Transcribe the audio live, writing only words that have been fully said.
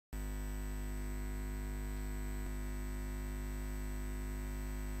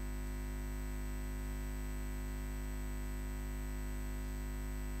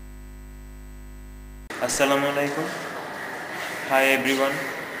Assalamu alaikum. Hi everyone.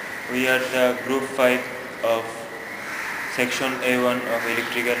 We are the group 5 of section A1 of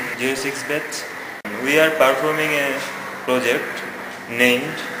electrical G6 batch. We are performing a project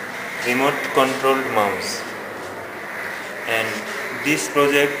named remote controlled mouse, and this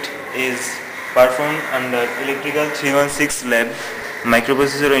project is performed under electrical 316 lab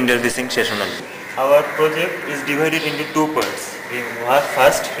microprocessor interfacing sessional. Our project is divided into two parts.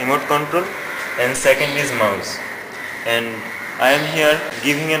 First remote control and second is mouse, and I am here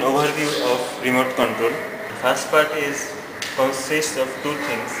giving an overview of remote control. First part consists of two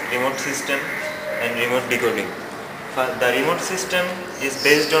things: remote system and remote decoding. The remote system is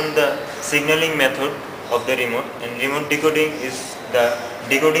based on the signaling method of the remote, and remote decoding is the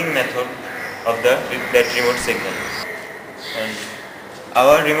decoding method of that remote signal. And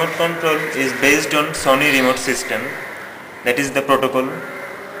our remote control is based on Sony remote system, that is the protocol.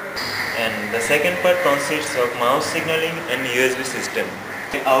 And the second part consists of mouse signaling and USB system.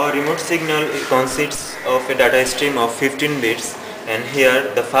 Our remote signal consists of a data stream of 15 bits, and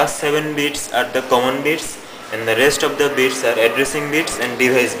here the first 7 bits are the common bits and the rest of the bits are addressing bits and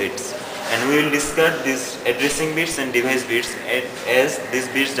device bits. And we will discuss these addressing bits and device bits as these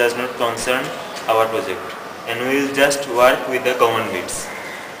bits does not concern our project, and we will just work with the common bits.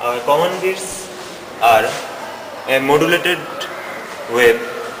 Our common bits are a modulated wave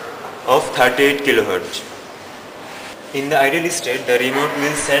of 38 kHz. In the ideal state, the remote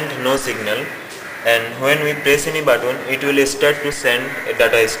will send no signal, and when we press any button, it will start to send a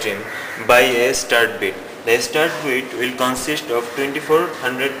data stream by a start bit. The start bit will consist of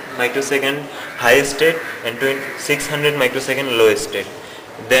 2400 microsecond high state and 600 microsecond low state.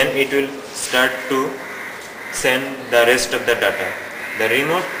 Then it will start to send the rest of the data.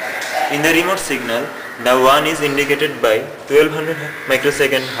 In the remote signal, the 1 is indicated by 1200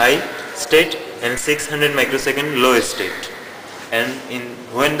 microsecond high state and 600 microsecond low state, and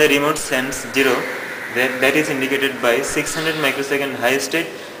when the remote sends 0, that is indicated by 600 microsecond high state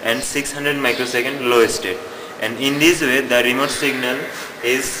and 600 microsecond low state, and in this way the remote signal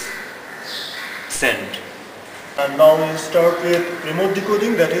is sent. And now we start with remote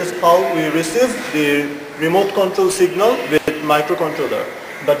decoding, that is how we receive the remote control signal with microcontroller.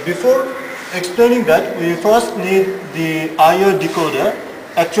 But before explaining that, we first need the IR decoder.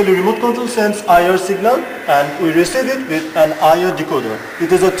 Actually, remote control sends IR signal and we receive it with an IR decoder.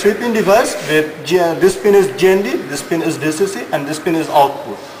 It is a 3-pin device with this pin is GND, this pin is VCC, and this pin is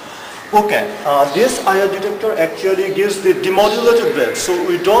output. Okay, this IR detector actually gives the demodulated wave, so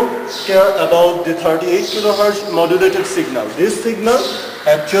we don't care about the 38 kHz modulated signal. This signal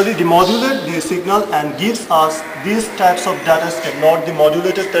actually demodulates the signal and gives us these types of data stream, not the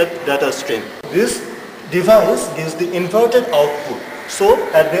modulated type data stream. This device gives the inverted output. So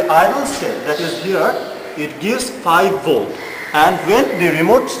at the idle state, that is here, it gives 5 volt, and when the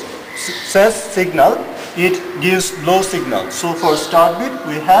remote says signal, it gives low signal. So for start bit,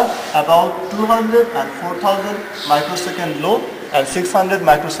 we have about 200 and 4000 microsecond low and 600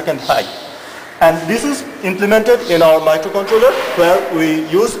 microsecond high. And this is implemented in our microcontroller, where we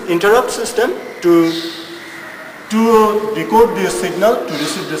use interrupt system to decode this signal, to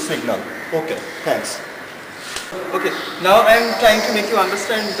receive this signal. Okay, thanks. Okay, now I am trying to make you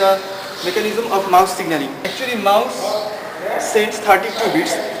understand the mechanism of mouse signaling. Actually, mouse sends 32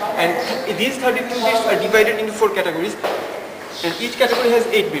 bits, and these 32 bits are divided into 4 categories, and each category has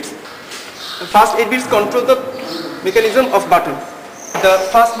 8 bits. The first 8 bits control the mechanism of button. The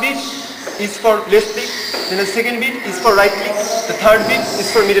first bit is for left click, then the second bit is for right click, the third bit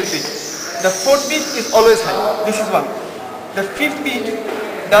is for middle click. The fourth bit is always high, this is 1. The fifth bit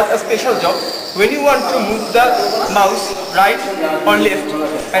does a special job when you want to move the mouse right or left,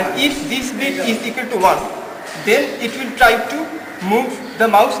 and if this bit is equal to 1, then it will try to move the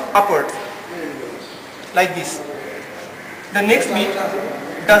mouse upward, like this. The next bit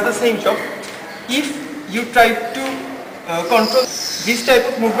does the same job. If you try to control this type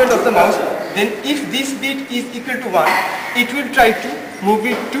of movement of the mouse, then if this bit is equal to 1, it will try to move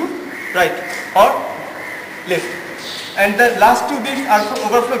it to right or left. And the last 2 bits are for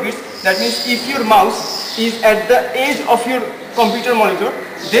overflow bits. That means if your mouse is at the edge of your computer monitor,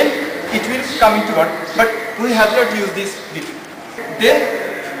 then it will come into work, but we have not used this bit. Then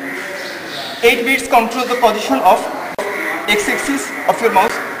 8 bits control the position of x-axis of your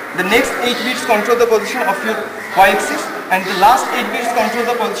mouse. The next 8 bits control the position of your y-axis, and the last 8 bits control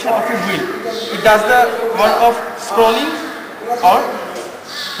the position of your wheel. It does the work of scrolling or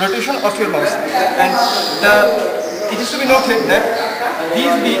rotation of your mouse. And it is to be noted that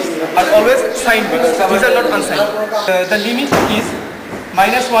these bits are always signed bits. These are not unsigned. The limit is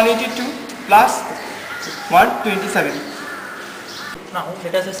 -182 plus 127. Now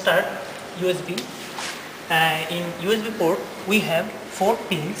let us start USB. In USB port we have 4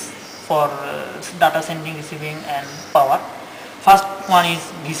 pins for data sending, receiving and power. First one is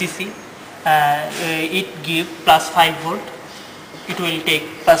VCC. It gives plus 5 volt. It will take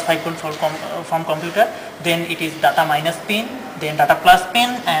plus 5 volt from computer. Then it is data minus pin, then data plus pin,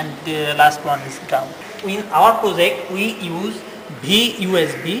 and the last one is ground. In our project we use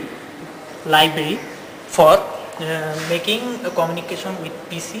VUSB library for making a communication with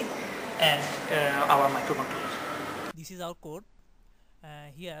PC and our microcontroller. This is our code.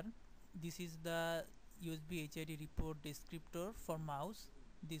 Here this is the USB HID report descriptor for mouse.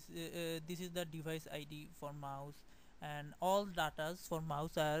 This is the device ID for mouse, and all data for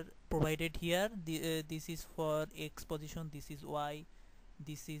mouse are provided here. This is for X position, this is Y,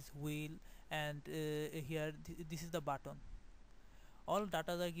 this is wheel, and here this is the button. All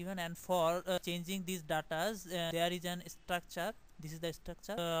data are given, and for changing these data there is an structure. This is the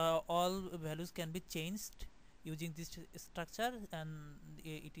structure. All values can be changed using this structure, and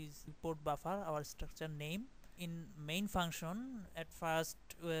it is import buffer, our structure name. In main function, at first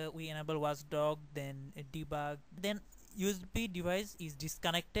we enable watchdog, then debug, then USB device is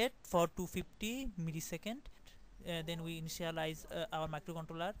disconnected for 250 millisecond. Then we initialize our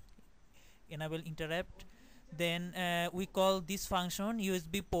microcontroller, enable interrupt. Then we call this function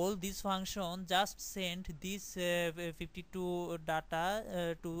USB poll. This function just send this 52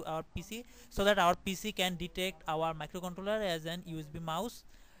 data to our PC, so that our PC can detect our microcontroller as an USB mouse.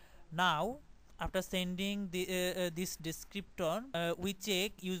 Now after sending the this descriptor, we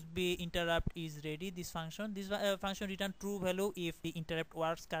check USB interrupt is ready. This function return true value if the interrupt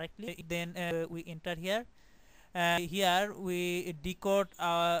works correctly. Then we enter here. Here we decode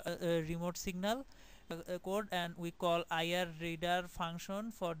our remote signal code, and we call IR reader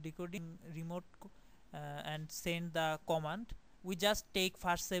function for decoding remote and send the command. We just take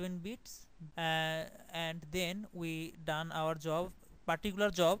first 7 bits and then we done our job, particular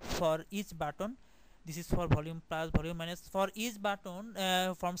job for each button. This is for volume plus, volume minus. For each button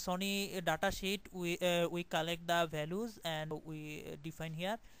from Sony datasheet we collect the values and we define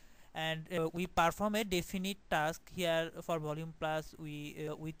here, and we perform a definite task. Here for volume plus we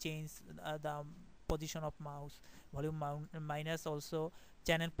change the position of mouse, volume minus also.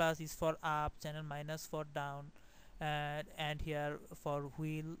 Channel plus is for up, channel minus for down, and here for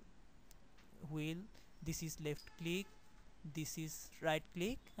wheel this is left click, this is right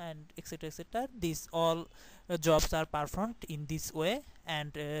click, and etc etc. These all jobs are performed in this way,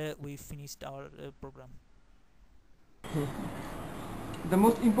 and we finished our program. The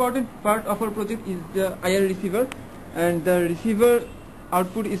most important part of our project is the IR receiver, and the receiver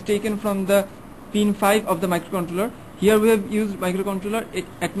output is taken from the pin 5 of the microcontroller. Here we have used microcontroller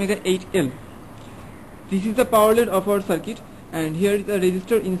Atmega 8L. This is the power lead of our circuit, and here is a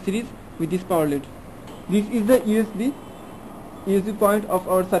resistor in series with this power lead. This is the USB point of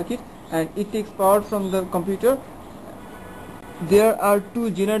our circuit, and it takes power from the computer. There are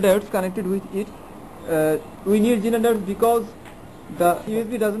 2 Zener diodes connected with it. We need Zener diodes because the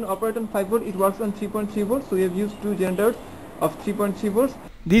USB doesn't operate on 5 volt, it works on 3.3 volts, so we have used 2 Zener diodes of 3.3 volts.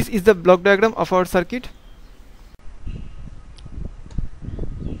 This is the block diagram of our circuit.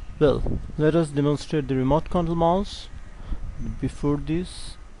 Well, let us demonstrate the remote control mouse. Before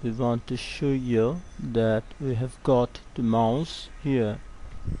this, we want to show you that we have got the mouse here.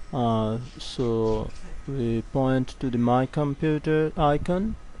 So we point to the My Computer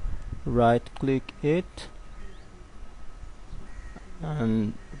icon, right click it,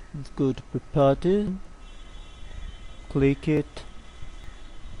 and go to Properties, click it,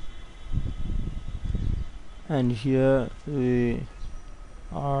 and here we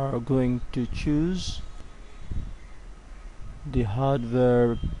are going to choose the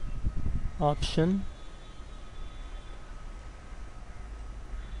hardware option,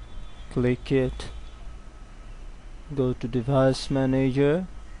 click it, go to device manager,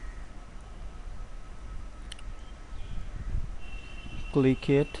 click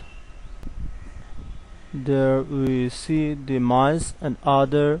it. There we see the mice and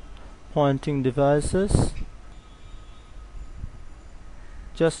other pointing devices.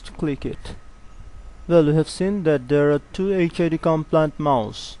 Just click it. Well, we have seen that there are 2 HID compliant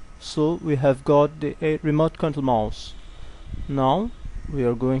mouse, so we have got the remote control mouse. Now we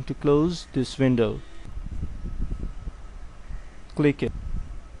are going to close this window. Click it.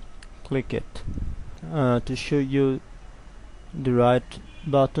 Click it to show you the right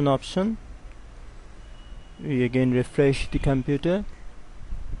button option. We again refresh the computer.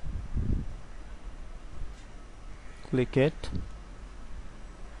 Click it.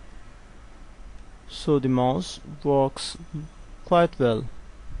 so the mouse works quite well.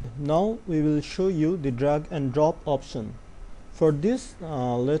 Now we will show you the drag and drop option. For this,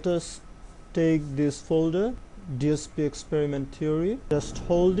 let us take this folder, DSP experiment theory. Just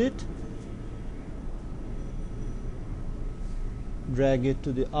hold it, drag it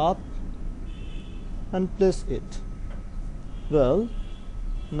to the up and place it. Well,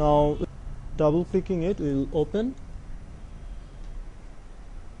 now double clicking it will open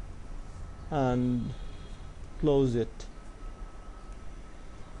and close it.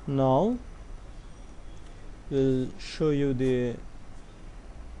 Now we'll show you the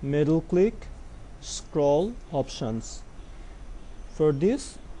middle click scroll options. For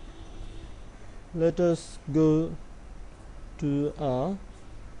this, let us go to a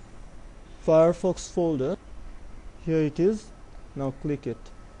Firefox folder. Here it is. Now click it.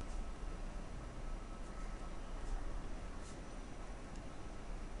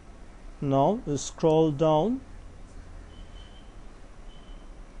 Now scroll down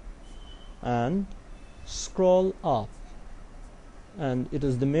and scroll up, and it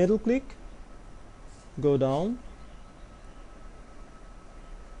is the middle click. Go down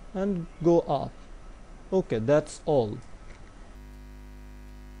and go up. Okay, that's all.